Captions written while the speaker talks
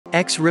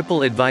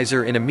Ex-Ripple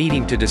advisor in a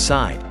meeting to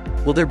decide,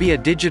 will there be a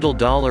digital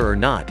dollar or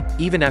not,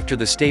 even after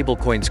the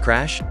stablecoins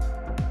crash?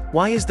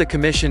 Why is the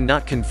commission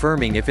not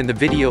confirming if in the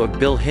video of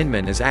Bill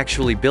Hinman is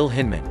actually Bill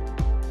Hinman?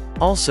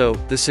 Also,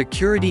 the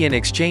Security and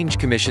Exchange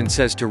Commission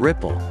says to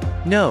Ripple,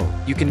 no,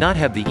 you cannot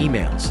have the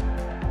emails.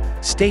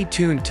 Stay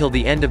tuned till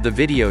the end of the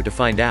video to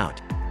find out.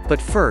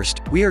 But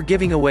first, we are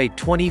giving away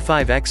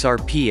 25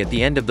 XRP at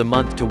the end of the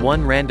month to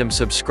one random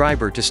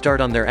subscriber to start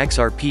on their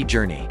XRP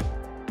journey.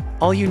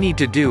 All you need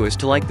to do is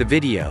to like the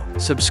video,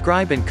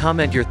 subscribe and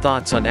comment your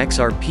thoughts on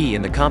XRP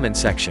in the comment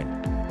section.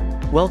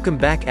 Welcome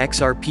back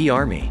XRP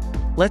Army.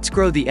 Let's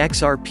grow the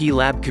XRP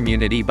Lab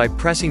community by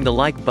pressing the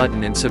like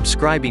button and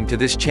subscribing to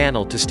this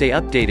channel to stay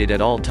updated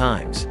at all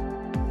times.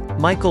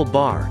 Michael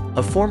Barr,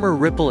 a former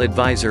Ripple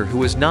advisor who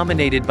was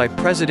nominated by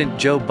President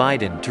Joe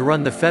Biden to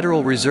run the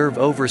Federal Reserve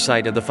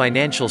oversight of the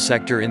financial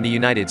sector in the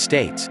United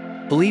States,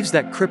 believes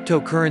that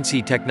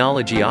cryptocurrency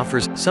technology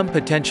offers some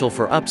potential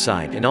for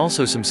upside and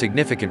also some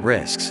significant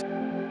risks.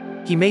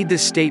 He made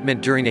this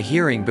statement during a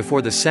hearing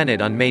before the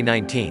Senate on May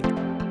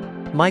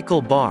 19.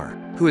 Michael Barr,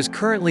 who is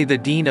currently the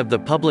dean of the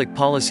public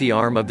policy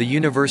arm of the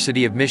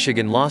University of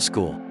Michigan Law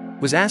School,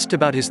 was asked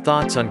about his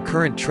thoughts on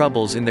current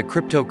troubles in the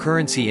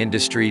cryptocurrency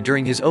industry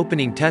during his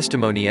opening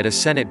testimony at a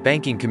Senate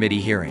Banking Committee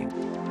hearing.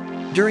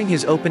 During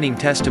his opening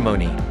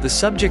testimony, the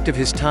subject of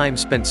his time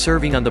spent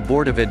serving on the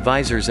board of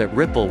advisors at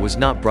Ripple was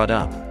not brought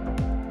up.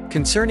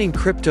 Concerning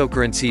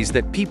cryptocurrencies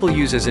that people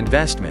use as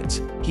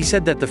investments, he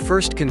said that the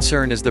first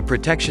concern is the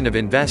protection of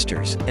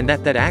investors, and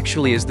that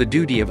actually is the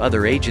duty of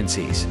other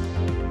agencies.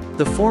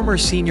 The former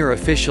senior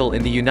official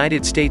in the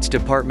United States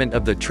Department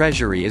of the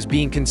Treasury is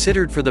being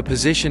considered for the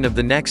position of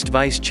the next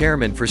vice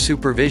chairman for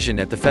supervision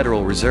at the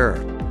Federal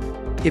Reserve.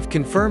 If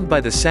confirmed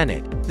by the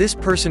Senate, this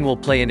person will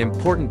play an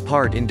important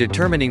part in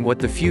determining what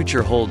the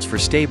future holds for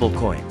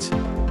stablecoins.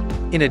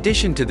 In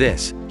addition to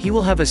this, he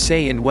will have a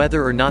say in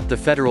whether or not the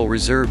Federal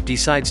Reserve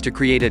decides to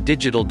create a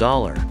digital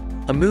dollar,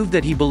 a move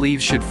that he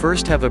believes should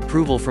first have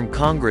approval from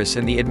Congress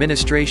and the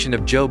administration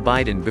of Joe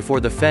Biden before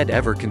the Fed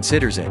ever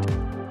considers it.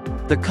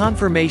 The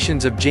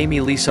confirmations of Jamie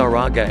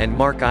Lizarraga and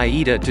Mark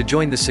Aida to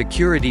join the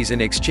Securities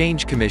and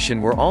Exchange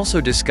Commission were also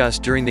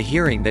discussed during the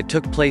hearing that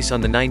took place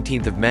on the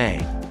 19th of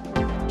May.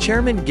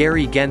 Chairman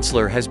Gary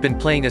Gensler has been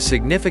playing a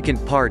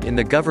significant part in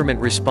the government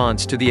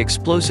response to the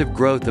explosive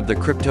growth of the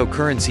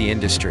cryptocurrency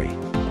industry.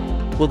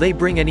 Will they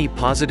bring any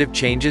positive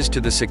changes to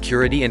the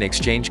Security and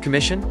Exchange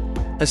Commission?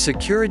 A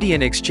Security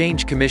and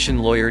Exchange Commission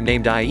lawyer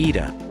named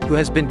Aida, who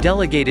has been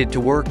delegated to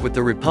work with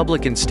the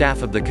Republican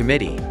staff of the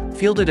committee,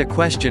 fielded a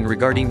question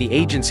regarding the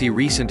agency's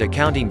recent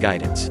accounting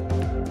guidance.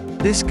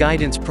 This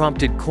guidance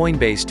prompted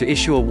Coinbase to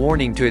issue a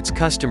warning to its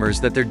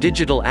customers that their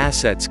digital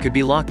assets could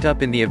be locked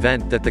up in the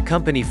event that the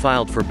company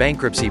filed for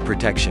bankruptcy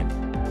protection.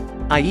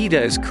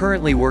 Aida is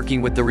currently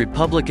working with the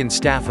Republican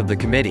staff of the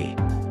committee.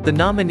 The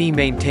nominee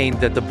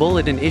maintained that the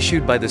bulletin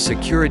issued by the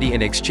Security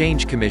and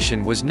Exchange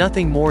Commission was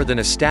nothing more than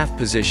a staff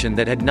position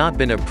that had not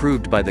been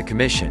approved by the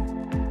commission.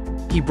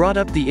 He brought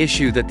up the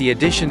issue that the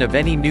addition of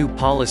any new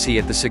policy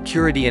at the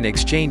Security and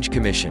Exchange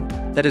Commission,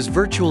 that is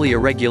virtually a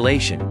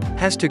regulation,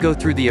 has to go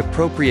through the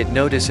appropriate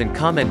notice and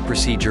comment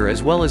procedure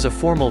as well as a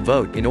formal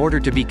vote in order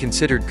to be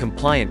considered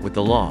compliant with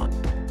the law.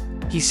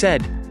 He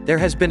said, "There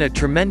has been a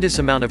tremendous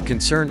amount of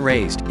concern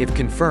raised. If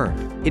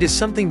confirmed, it is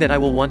something that I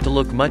will want to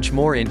look much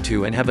more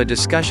into and have a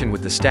discussion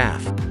with the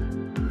staff."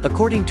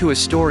 According to a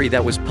story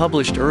that was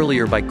published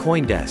earlier by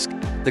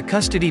CoinDesk, the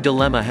custody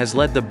dilemma has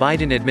led the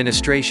Biden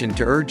administration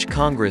to urge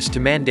Congress to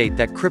mandate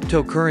that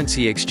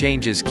cryptocurrency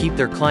exchanges keep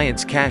their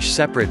clients' cash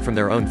separate from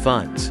their own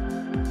funds.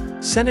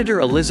 Senator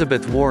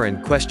Elizabeth Warren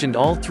questioned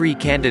all three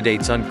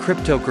candidates on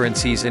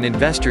cryptocurrencies and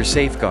investor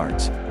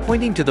safeguards,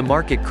 pointing to the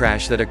market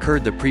crash that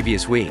occurred the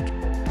previous week.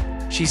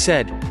 She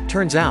said,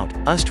 "Turns out,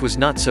 UST was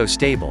not so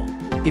stable.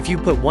 If you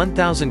put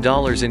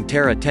 $1,000 in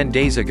Terra 10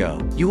 days ago,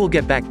 you will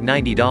get back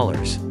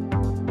 $90.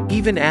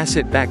 Even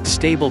asset-backed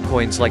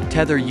stablecoins like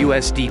Tether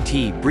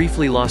USDT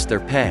briefly lost their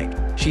peg,"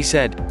 she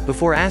said,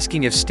 before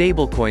asking if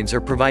stablecoins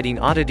are providing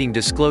auditing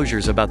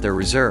disclosures about their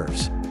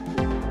reserves.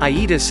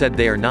 Aida said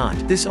they are not.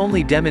 This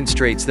only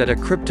demonstrates that a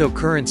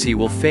cryptocurrency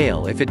will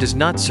fail if it does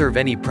not serve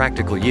any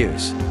practical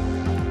use.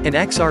 And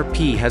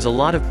XRP has a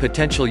lot of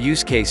potential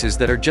use cases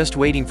that are just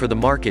waiting for the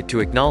market to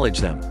acknowledge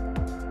them.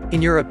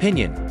 In your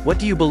opinion, what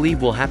do you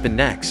believe will happen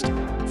next?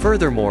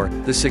 Furthermore,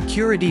 the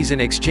Securities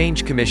and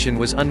Exchange Commission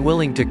was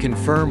unwilling to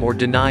confirm or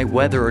deny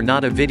whether or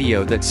not a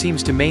video that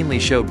seems to mainly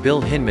show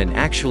Bill Hinman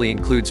actually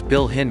includes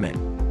Bill Hinman.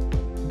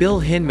 Bill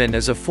Hinman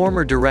is a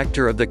former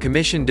director of the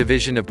Commission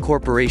Division of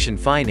Corporation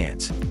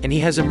Finance, and he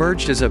has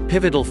emerged as a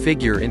pivotal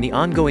figure in the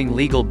ongoing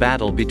legal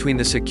battle between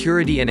the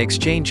Security and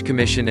Exchange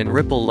Commission and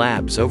Ripple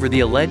Labs over the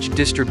alleged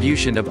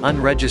distribution of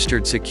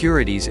unregistered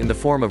securities in the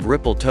form of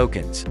Ripple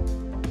tokens.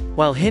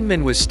 While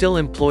Hinman was still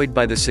employed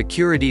by the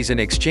Securities and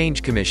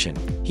Exchange Commission,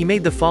 he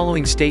made the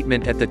following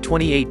statement at the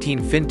 2018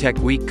 FinTech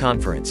Week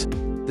conference: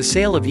 "The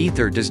sale of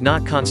Ether does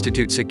not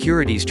constitute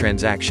securities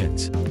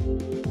transactions."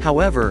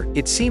 However,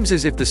 it seems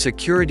as if the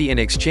Security and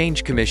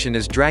Exchange Commission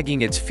is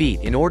dragging its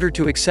feet in order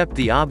to accept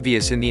the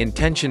obvious in the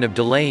intention of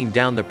delaying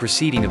down the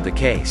proceeding of the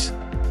case.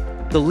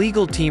 The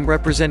legal team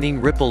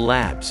representing Ripple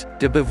Labs,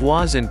 de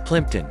Beauvois and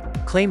Plimpton,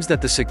 claims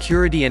that the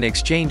Security and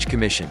Exchange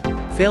Commission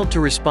failed to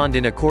respond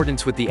in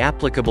accordance with the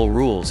applicable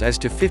rules as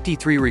to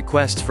 53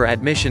 requests for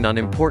admission on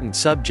important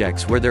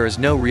subjects where there is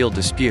no real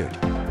dispute.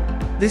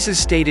 This is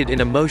stated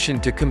in a motion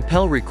to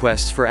compel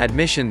requests for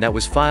admission that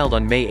was filed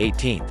on May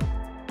 18.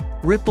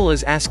 Ripple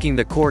is asking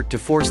the court to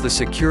force the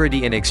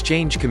Security and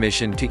Exchange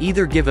Commission to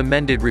either give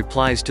amended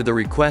replies to the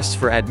requests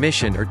for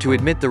admission or to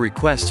admit the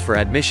requests for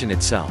admission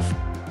itself.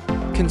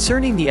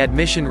 Concerning the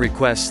admission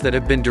requests that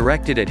have been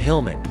directed at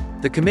Hinman,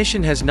 the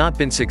Commission has not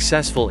been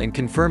successful in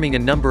confirming a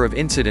number of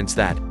incidents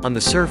that, on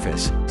the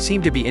surface,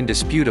 seem to be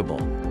indisputable.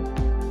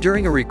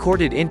 During a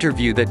recorded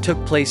interview that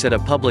took place at a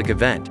public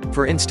event,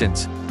 for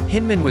instance,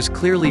 Hinman was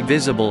clearly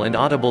visible and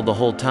audible the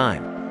whole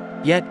time.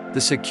 Yet, the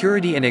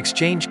Security and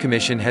Exchange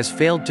Commission has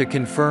failed to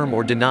confirm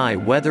or deny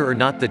whether or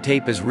not the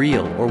tape is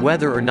real or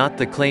whether or not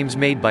the claims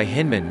made by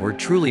Hinman were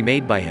truly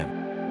made by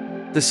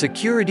him. The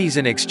Securities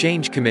and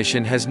Exchange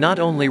Commission has not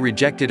only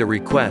rejected a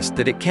request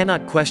that it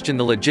cannot question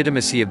the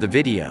legitimacy of the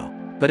video,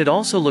 but it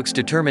also looks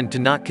determined to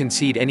not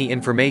concede any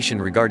information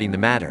regarding the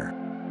matter.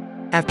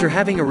 After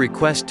having a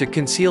request to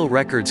conceal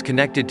records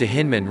connected to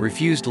Hinman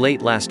refused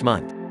late last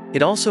month,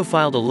 it also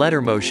filed a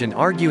letter motion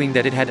arguing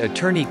that it had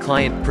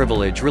attorney-client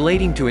privilege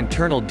relating to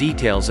internal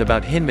details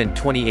about Hinman's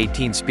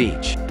 2018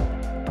 speech.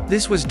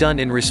 This was done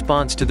in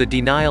response to the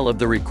denial of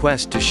the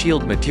request to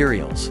shield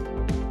materials.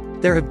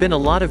 There have been a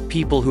lot of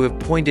people who have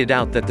pointed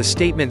out that the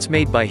statements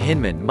made by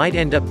Hinman might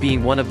end up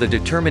being one of the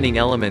determining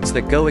elements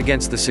that go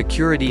against the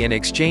Security and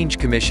Exchange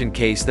Commission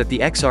case that the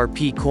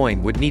XRP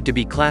coin would need to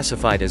be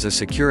classified as a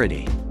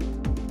security.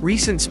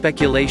 Recent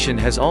speculation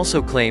has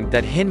also claimed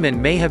that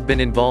Hinman may have been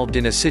involved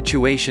in a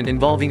situation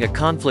involving a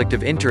conflict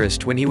of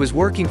interest when he was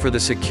working for the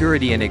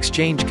Security and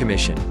Exchange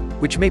Commission,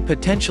 which may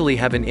potentially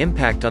have an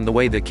impact on the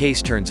way the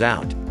case turns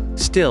out.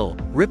 Still,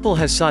 Ripple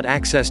has sought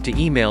access to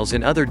emails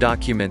and other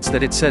documents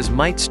that it says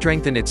might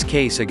strengthen its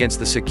case against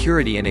the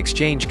Security and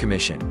Exchange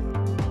Commission.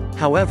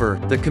 However,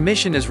 the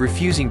Commission is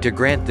refusing to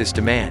grant this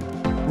demand.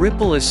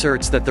 Ripple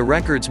asserts that the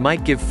records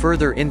might give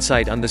further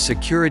insight on the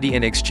Security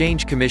and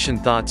Exchange Commission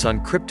thoughts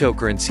on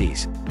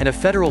cryptocurrencies, and a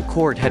federal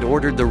court had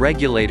ordered the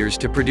regulators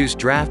to produce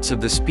drafts of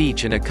the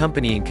speech and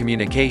accompanying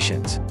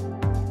communications.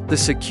 The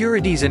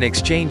Securities and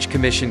Exchange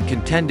Commission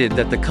contended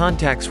that the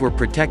contacts were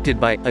protected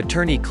by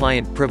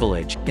attorney-client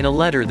privilege in a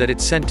letter that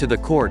it sent to the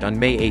court on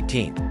May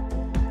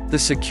 18. The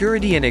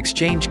Security and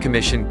Exchange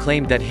Commission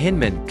claimed that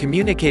Hinman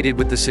communicated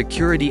with the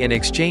Security and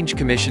Exchange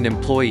Commission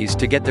employees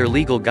to get their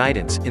legal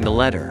guidance in the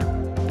letter.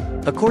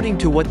 According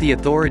to what the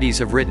authorities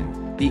have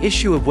written, the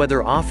issue of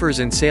whether offers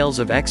and sales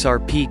of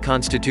XRP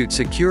constitute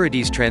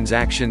securities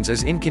transactions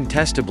is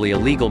incontestably a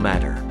legal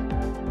matter.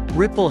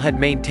 Ripple had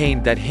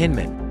maintained that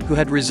Hinman, who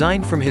had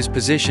resigned from his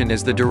position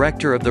as the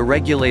director of the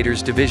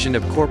regulator's division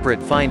of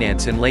corporate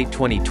finance in late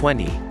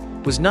 2020,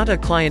 was not a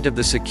client of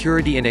the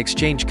Security and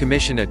Exchange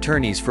Commission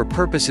attorneys for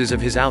purposes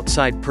of his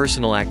outside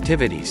personal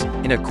activities,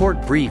 in a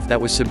court brief that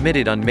was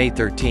submitted on May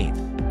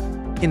 13.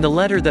 In the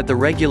letter that the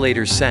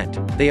regulators sent,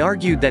 they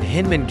argued that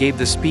Hinman gave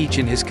the speech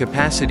in his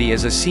capacity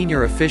as a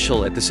senior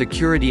official at the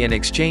Security and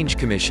Exchange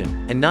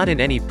Commission, and not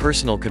in any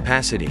personal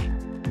capacity.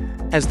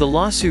 As the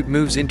lawsuit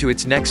moves into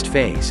its next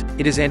phase,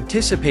 it is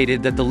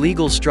anticipated that the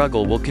legal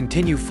struggle will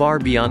continue far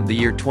beyond the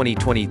year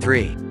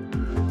 2023.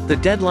 The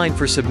deadline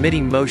for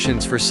submitting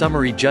motions for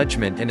summary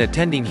judgment and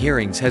attending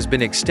hearings has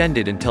been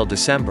extended until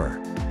December.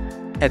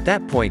 At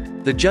that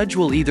point, the judge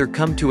will either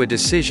come to a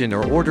decision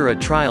or order a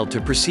trial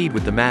to proceed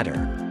with the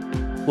matter.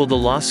 Will the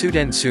lawsuit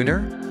end sooner?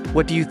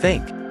 What do you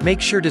think?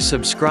 Make sure to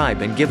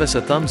subscribe and give us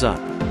a thumbs up.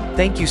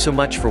 Thank you so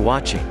much for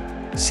watching.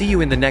 See you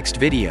in the next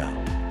video.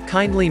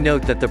 Kindly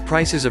note that the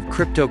prices of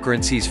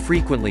cryptocurrencies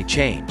frequently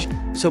change,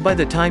 so by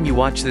the time you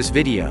watch this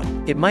video,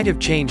 it might have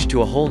changed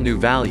to a whole new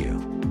value.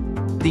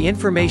 The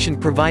information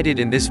provided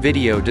in this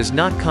video does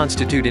not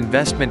constitute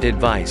investment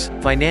advice,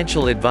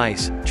 financial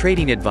advice,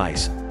 trading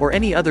advice, or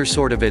any other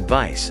sort of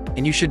advice,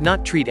 and you should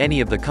not treat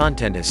any of the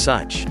content as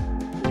such.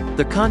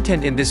 The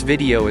content in this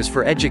video is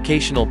for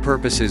educational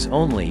purposes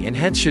only and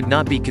hence should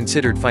not be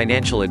considered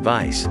financial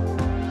advice.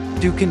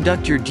 Do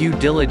conduct your due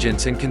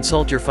diligence and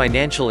consult your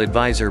financial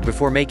advisor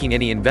before making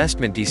any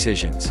investment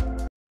decisions.